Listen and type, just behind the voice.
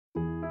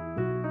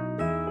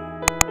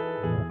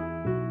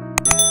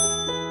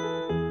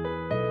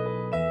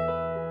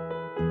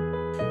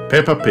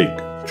Peppa Pig,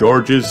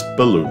 George's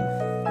balloon.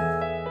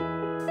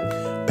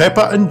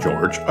 Peppa and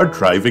George are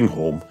driving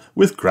home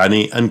with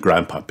Granny and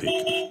Grandpa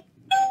Pig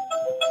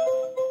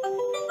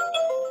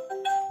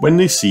when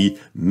they see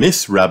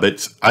Miss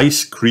Rabbit's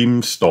ice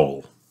cream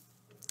stall.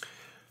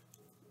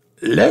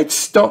 "Let's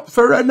stop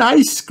for an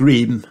ice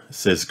cream,"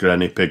 says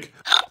Granny Pig.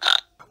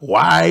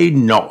 "Why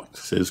not?"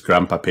 says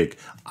Grandpa Pig.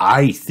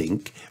 "I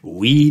think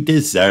we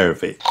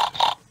deserve it."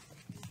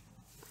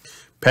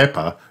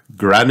 Peppa,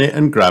 Granny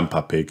and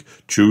Grandpa Pig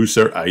choose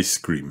their ice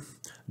cream.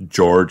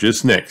 George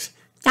is next.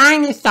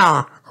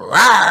 "Dinosaur!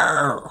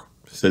 Roar!"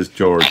 says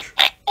George.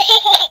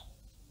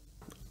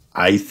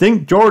 "I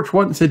think George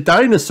wants a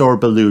dinosaur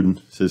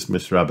balloon," says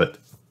Miss Rabbit.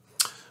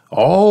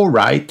 "All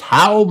right,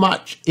 how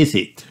much is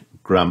it?"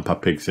 Grandpa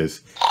Pig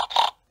says.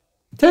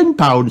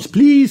 £10,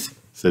 please,"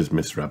 says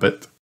Miss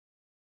Rabbit.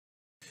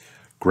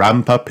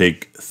 Grandpa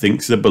Pig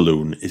thinks the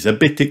balloon is a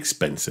bit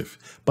expensive,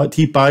 but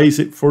he buys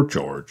it for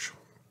George.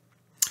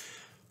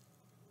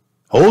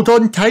 "Hold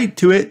on tight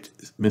to it,"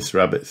 Miss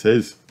Rabbit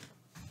says.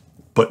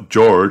 But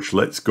George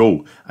lets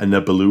go and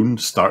the balloon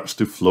starts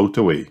to float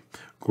away.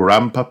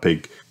 Grandpa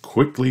Pig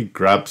quickly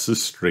grabs the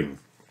string.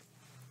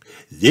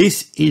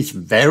 "This is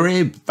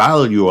very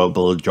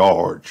valuable,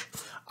 George.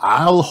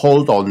 I'll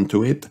hold on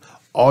to it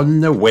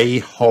on the way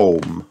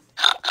home,"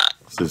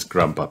 says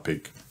Grandpa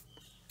Pig.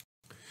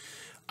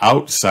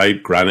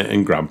 Outside Granny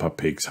and Grandpa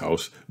Pig's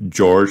house,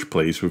 George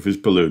plays with his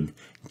balloon.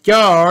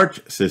 "George,"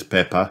 says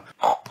Peppa,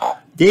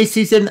 "this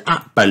is an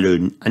up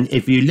balloon, and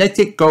if you let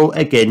it go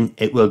again,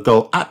 it will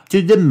go up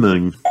to the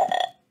moon."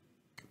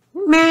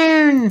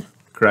 "Moon!"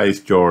 cries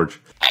George,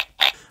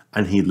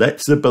 and he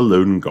lets the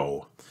balloon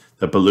go.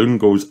 The balloon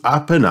goes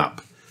up and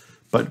up,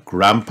 but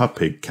Grandpa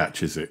Pig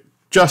catches it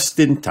just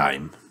in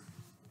time.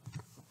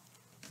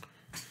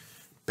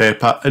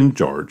 Peppa and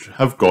George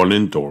have gone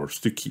indoors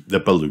to keep the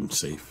balloon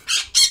safe.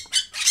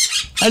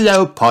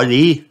 "Hello,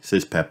 Polly,"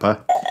 says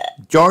Peppa.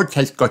 "George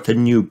has got a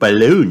new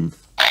balloon."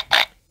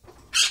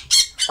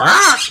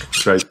 "Rock!"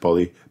 cries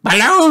Polly.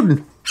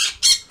 "Balloon!"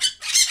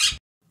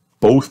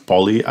 Both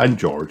Polly and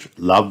George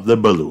love the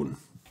balloon.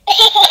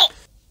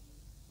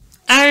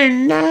 "Oh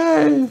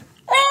no!"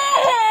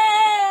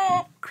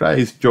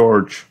 cries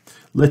George,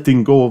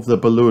 letting go of the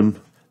balloon.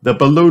 The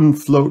balloon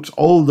floats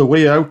all the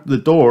way out the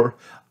door,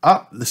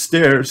 up the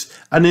stairs,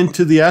 and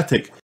into the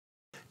attic.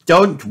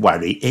 "Don't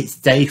worry, it's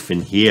safe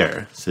in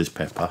here," says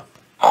Peppa.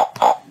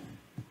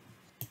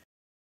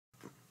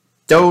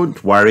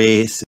 "Don't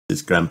worry,"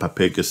 says Grandpa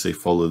Pig as they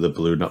follow the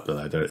balloon up the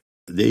ladder.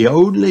 "The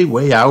only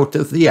way out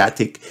of the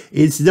attic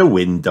is the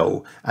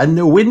window, and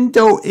the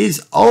window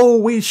is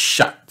always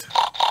shut."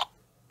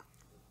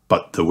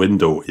 But the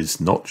window is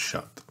not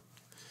shut.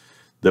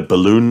 The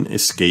balloon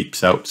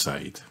escapes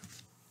outside.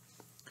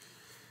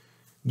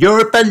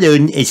 "Your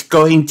balloon is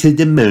going to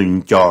the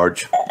moon,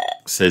 George,"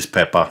 says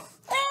Peppa.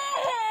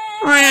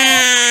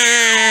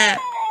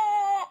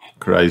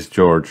 Cries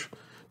George.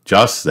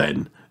 Just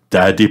then,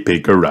 Daddy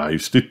Pig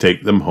arrives to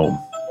take them home.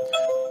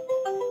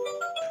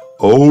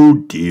 "Oh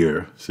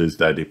dear," says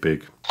Daddy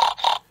Pig.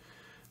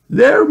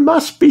 "There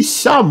must be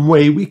some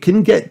way we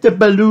can get the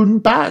balloon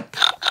back,"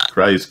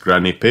 cries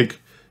Granny Pig.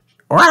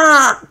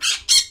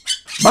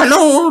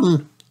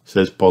 "Balloon!"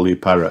 says Polly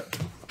Parrot.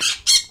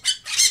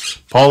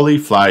 Polly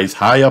flies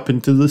high up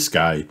into the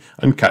sky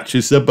and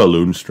catches the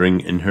balloon string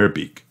in her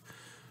beak.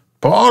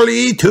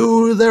 "Polly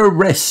to the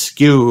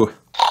rescue!"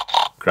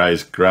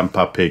 cries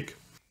Grandpa Pig.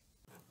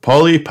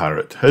 Polly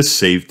Parrot has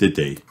saved the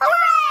day.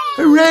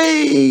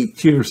 "Hooray!"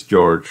 cheers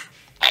George.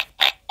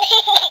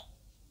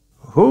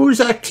 "Who's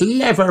a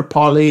clever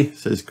Polly?"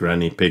 says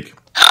Granny Pig.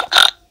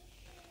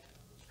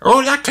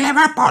 "Who's a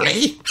clever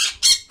Polly?"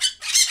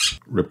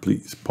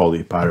 repeats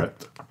Polly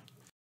Parrot.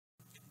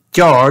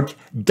 "George,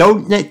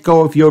 don't let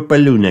go of your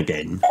balloon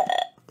again,"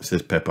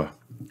 says Peppa.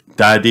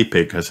 Daddy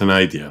Pig has an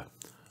idea.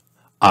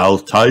 "I'll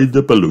tie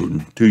the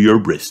balloon to your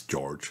wrist,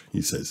 George,"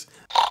 he says.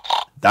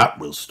 "That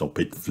will stop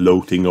it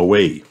floating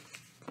away."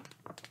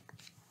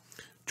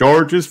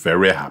 George is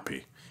very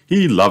happy.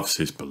 He loves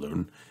his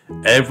balloon.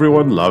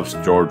 Everyone loves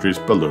George's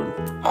balloon.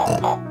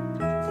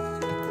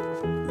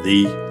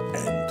 The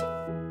end.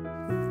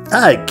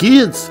 Hi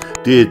kids,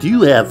 did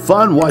you have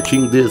fun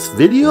watching this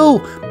video?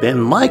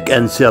 Then like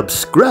and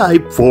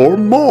subscribe for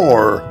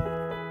more.